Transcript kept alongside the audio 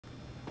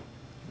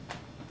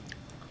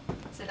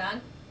it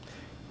on?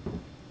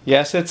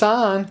 Yes, it's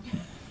on.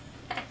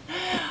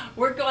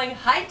 We're going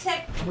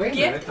high-tech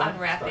gift Don't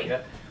unwrapping. start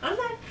yet.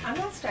 I'm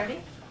not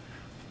starting.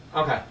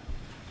 Okay.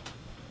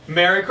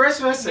 Merry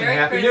Christmas and Merry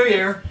Happy Christmas. New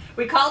Year.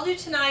 We called you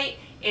tonight.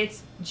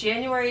 It's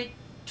January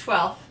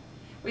 12th.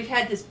 We've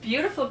had this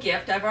beautiful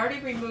gift. I've already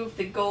removed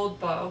the gold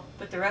bow,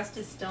 but the rest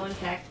is still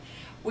intact.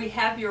 We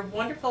have your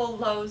wonderful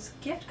Lowe's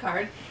gift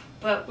card,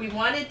 but we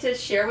wanted to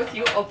share with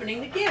you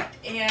opening the gift.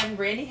 And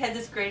Randy had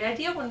this great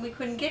idea when we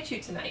couldn't get you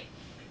tonight.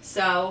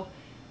 So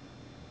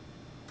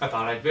I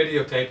thought I'd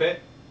videotape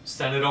it,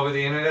 send it over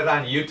the internet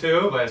on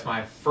YouTube as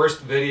my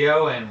first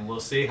video, and we'll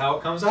see how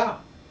it comes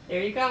out.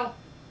 there you go.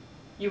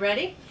 You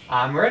ready?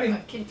 I'm ready.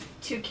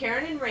 To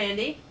Karen and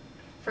Randy,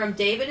 from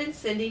David and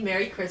Cindy,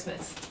 Merry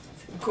Christmas.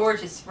 It's a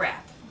gorgeous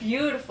wrap.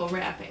 Beautiful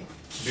wrapping.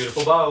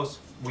 Beautiful bows.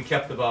 We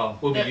kept the bow.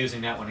 We'll be Yep.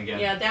 using that one again.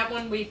 Yeah, that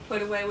one we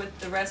put away with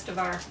the rest of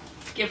our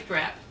gift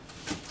wrap.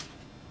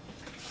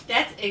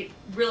 That's a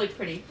really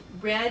pretty.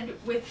 Red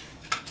with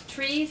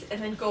trees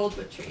and then gold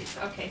with trees.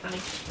 Okay, honey.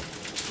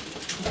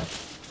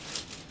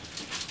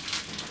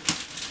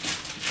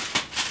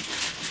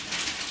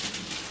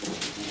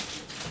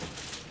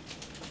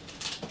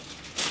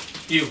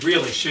 You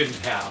really shouldn't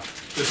have.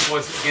 This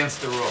was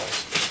against the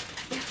rules.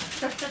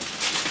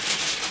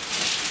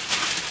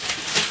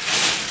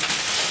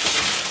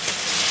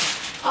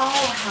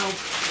 Oh, how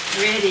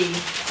pretty.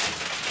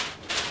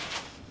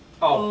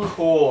 Oh, Oh.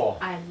 cool.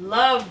 I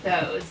love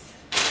those.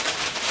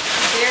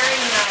 Very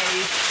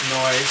nice.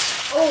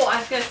 Noise. Oh, I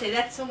was going to say,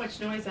 that's so much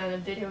noise on a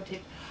videotape.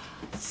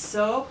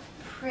 So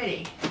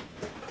pretty.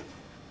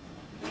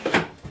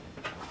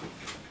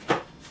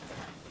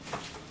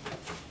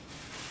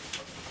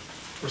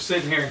 We're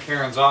sitting here in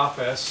Karen's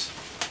office,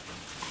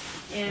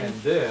 And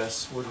and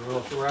this would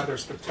look rather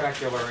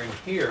spectacular in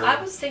here.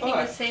 I was thinking the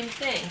but same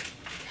thing.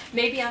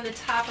 Maybe on the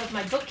top of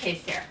my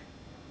bookcase there.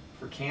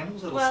 for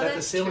candles, it'll Well, set the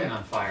that's ceiling true.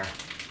 on fire.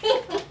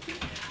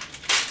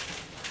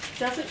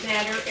 Doesn't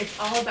matter, it's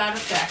all about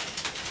effect.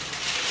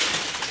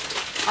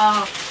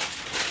 Oh,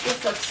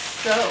 this looks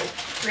so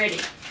pretty.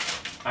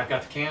 I've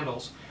got the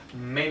candles.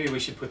 Maybe we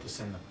should put this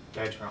in the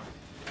bedroom.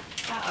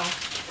 Uh-oh.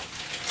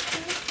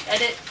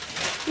 Edit.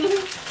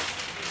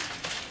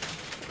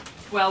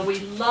 Well, we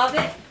love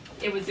it.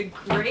 It was a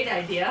great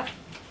idea.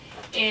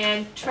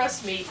 And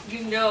trust me,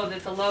 you know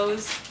that the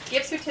Lowe's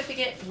gift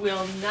certificate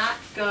will not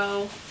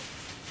go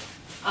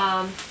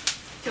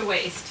to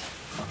waste.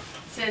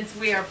 Since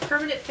we are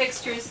permanent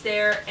fixtures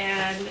there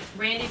and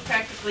Randy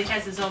practically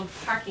has his own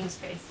parking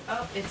space.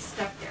 Oh, it's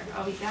stuck there.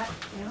 Oh, he got it,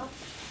 no?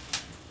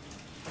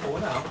 Pull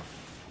it out.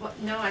 Well,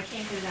 no, I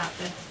can't get it out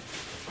then.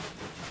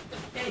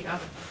 There you go.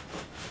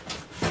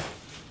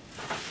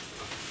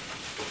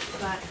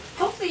 But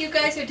hopefully you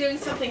guys are doing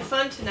something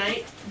fun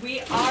tonight.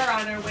 We are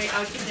on our way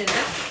out to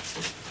dinner.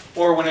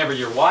 Or whenever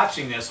you're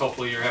watching this,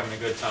 hopefully you're having a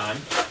good time.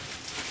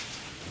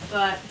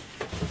 But,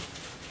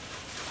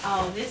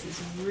 oh, this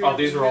is really, Oh,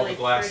 these are all the really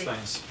glass pretty.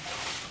 things.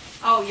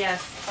 Oh,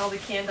 yes, oh, the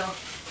candle.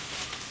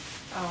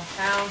 Oh,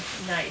 how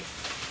nice.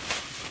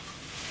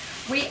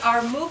 We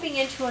are moving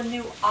into a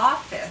new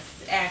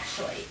office,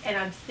 actually, and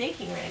I'm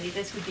thinking, Randy,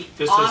 this would be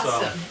This is,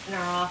 awesome in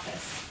our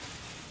office.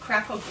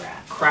 Crackle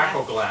glass.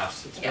 Crackle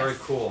glass. It's very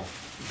Yes. cool.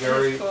 It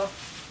Very. is cool.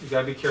 You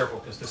gotta be careful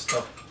because this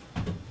stuff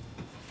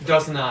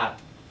does not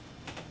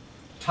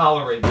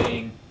tolerate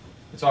being.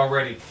 It's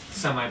already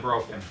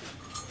semi-broken.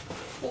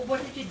 Well,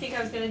 what did you think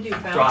I was going to do?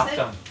 Bounce Drop it?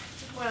 them.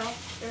 Well,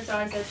 there's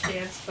always that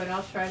chance, but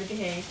I'll try to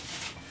behave.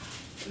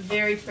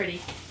 Very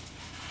pretty.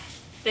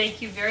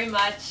 Thank you very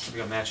much. We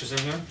got matches in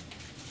here.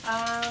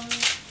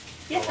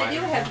 Yes, I do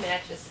have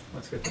matches.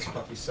 Let's get this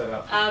puppy set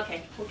up.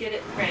 Okay, we'll get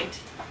it cranked.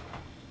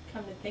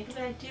 Come to think of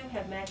it, I do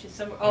have matches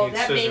somewhere. Oh, need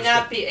that may scissors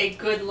not to- be a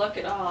good look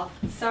at all.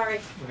 Sorry.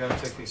 We gotta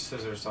take these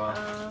scissors off.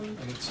 Um,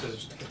 I need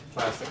scissors to get the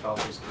plastic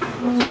off these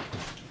candles.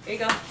 Here you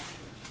go.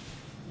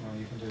 No,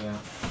 you can do that.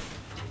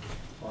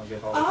 While I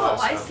get all the Oh,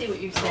 glass I out. see what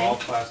you're They're all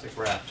saying. plastic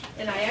wrapped.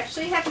 And I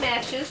actually have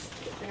matches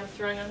that I'm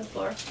throwing on the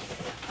floor.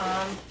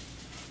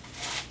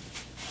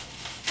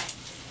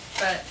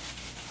 But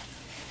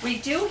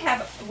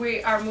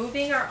we are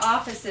moving our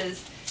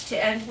offices to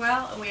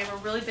Endwell, and we have a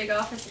really big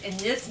office, and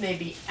this may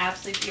be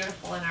absolutely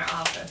beautiful in our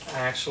office. I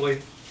actually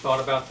thought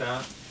about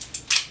that.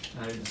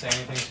 I didn't say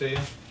anything to you,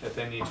 that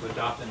they need to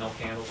adopt a no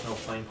candles, no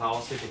flame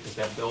policy because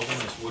that building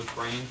is wood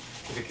frame.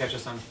 If it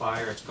catches on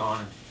fire, it's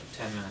gone in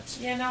 10 minutes.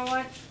 You know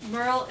what?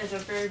 Merle is a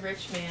very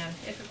rich man.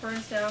 If it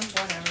burns down,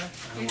 whatever.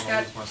 I don't He's want to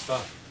got, lose my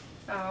stuff.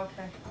 oh,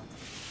 okay.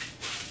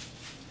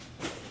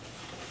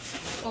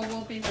 Well,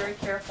 we'll be very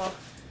careful.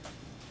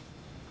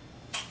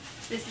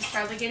 This is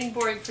probably getting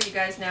boring for you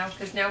guys now,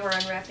 because now we're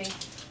unwrapping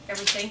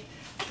everything.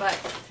 But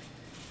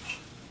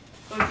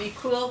it would be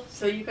cool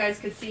so you guys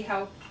could see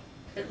how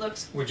it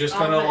looks. We're just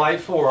all gonna lit.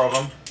 light 4 of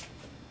them.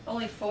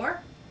 Only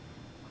 4?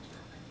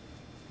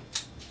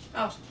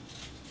 Oh,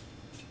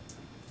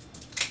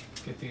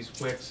 Get these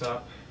wicks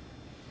up.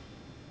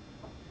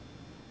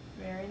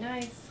 very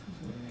nice.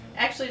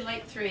 Actually,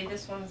 light 3.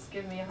 This one's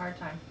giving me a hard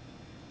time.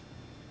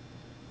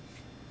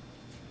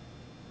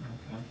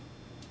 Okay.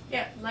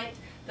 Yeah, light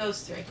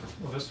those three.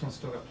 Well, this one's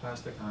still got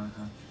plastic on it,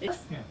 huh?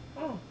 Yes? Yeah.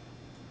 Oh.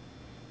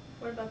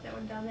 What about that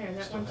one down there?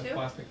 That Still one has too?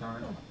 plastic on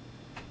it.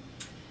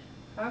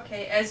 Oh.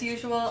 Okay, as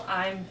usual,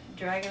 I'm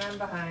dragging on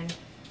behind.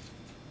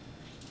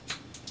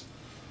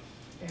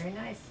 Very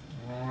nice.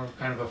 Well, what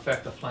kind of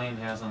effect the flame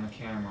has on the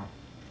camera.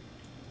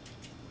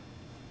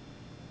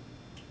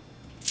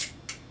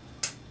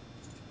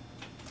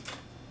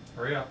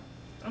 Hurry up.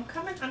 I'm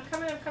coming.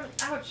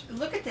 Ouch,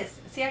 look at this.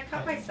 See, I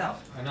cut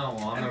myself. I know,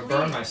 well, I'm I'm gonna burn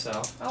bleeding.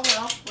 myself. Oh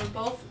well, we're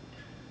both,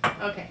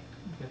 okay.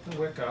 Get the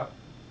wick up.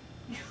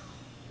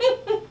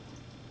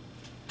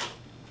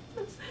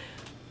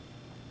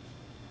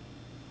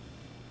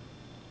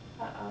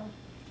 Uh-oh.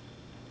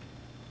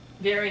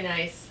 Very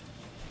nice.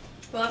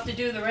 We'll have to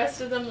do the rest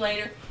of them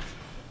later.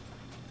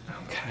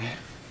 Okay.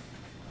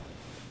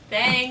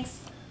 Thanks.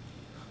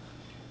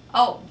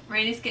 Oh,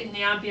 Rainey's getting the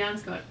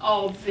ambiance going.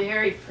 Oh,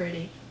 very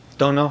pretty.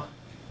 Don't know.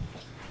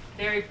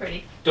 Very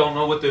pretty. Don't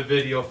know what the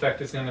video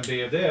effect is gonna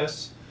be of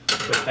this,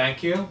 but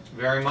thank you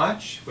very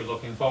much. We're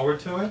looking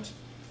forward to it.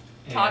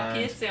 Talk to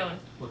you And soon.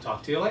 we'll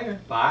talk to you later.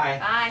 Bye.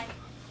 Bye.